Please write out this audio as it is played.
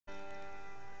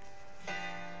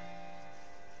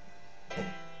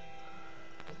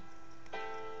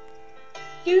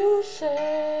You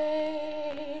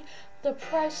say the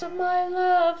price of my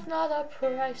love's not a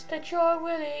price that you're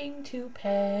willing to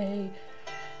pay.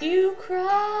 You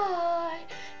cry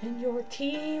in your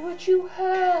tea which you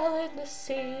hurl in the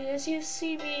sea as you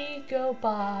see me go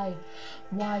by.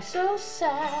 Why so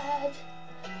sad?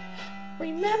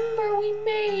 Remember we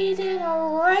made an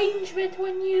arrangement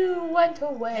when you went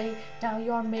away. Now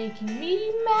you're making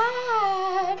me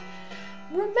mad.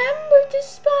 Remember,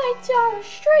 despite our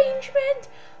estrangement,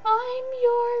 I'm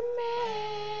your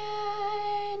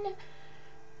man.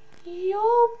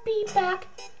 You'll be back,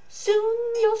 soon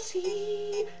you'll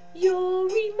see. You'll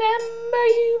remember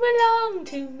you belong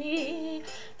to me.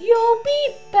 You'll be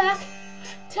back,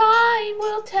 time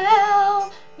will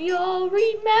tell. You'll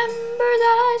remember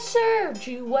that I served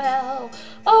you well.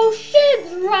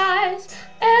 Oceans rise,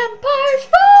 empires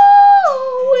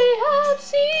fall. We have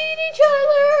seen each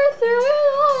other through it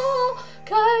all.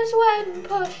 'Cause when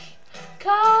push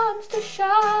comes to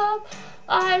shove,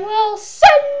 I will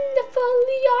send a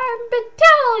fully armed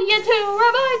battalion to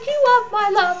remind you of my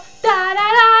love. Da da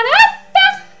da da da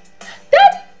da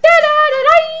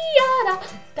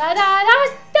da da da da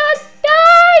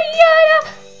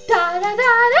da da da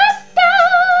da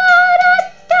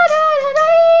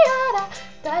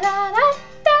da da da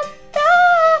da da.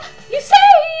 You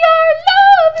say your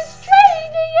love is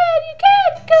draining and you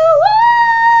can't go on.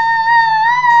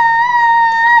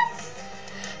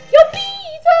 You'll be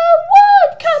the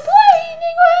one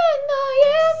complaining when I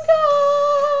am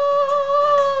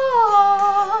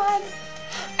gone.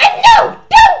 And no,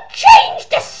 don't change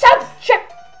the subject,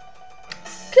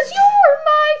 'cause you're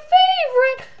my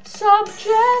favorite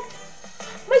subject.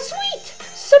 My sweet,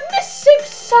 submissive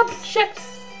subject.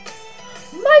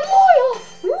 My loyal,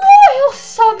 royal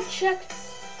subject.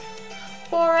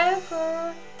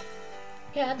 Forever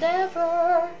and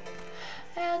ever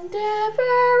and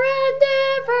ever and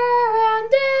ever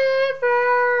and ever.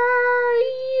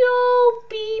 You'll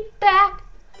be back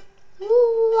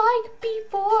like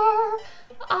before.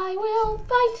 I will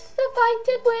fight the fight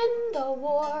and win the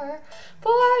war.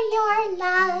 For your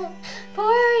love,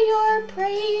 for your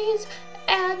praise,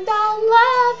 and I'll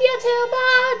love you till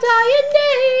my dying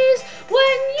days.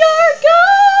 When you're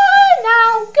gone,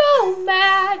 I'll go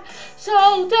mad. So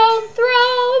don't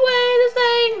throw away this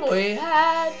thing we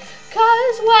had.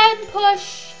 'Cause when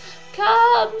push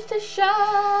comes to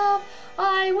shove,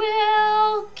 I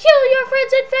will kill your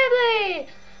friends and family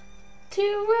to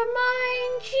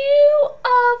remind you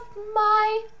of my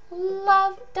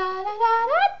love. Da da da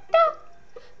da da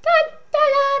da da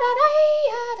da da da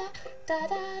da da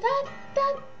da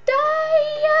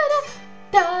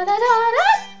da da da da da.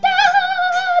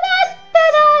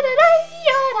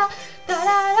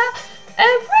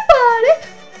 Every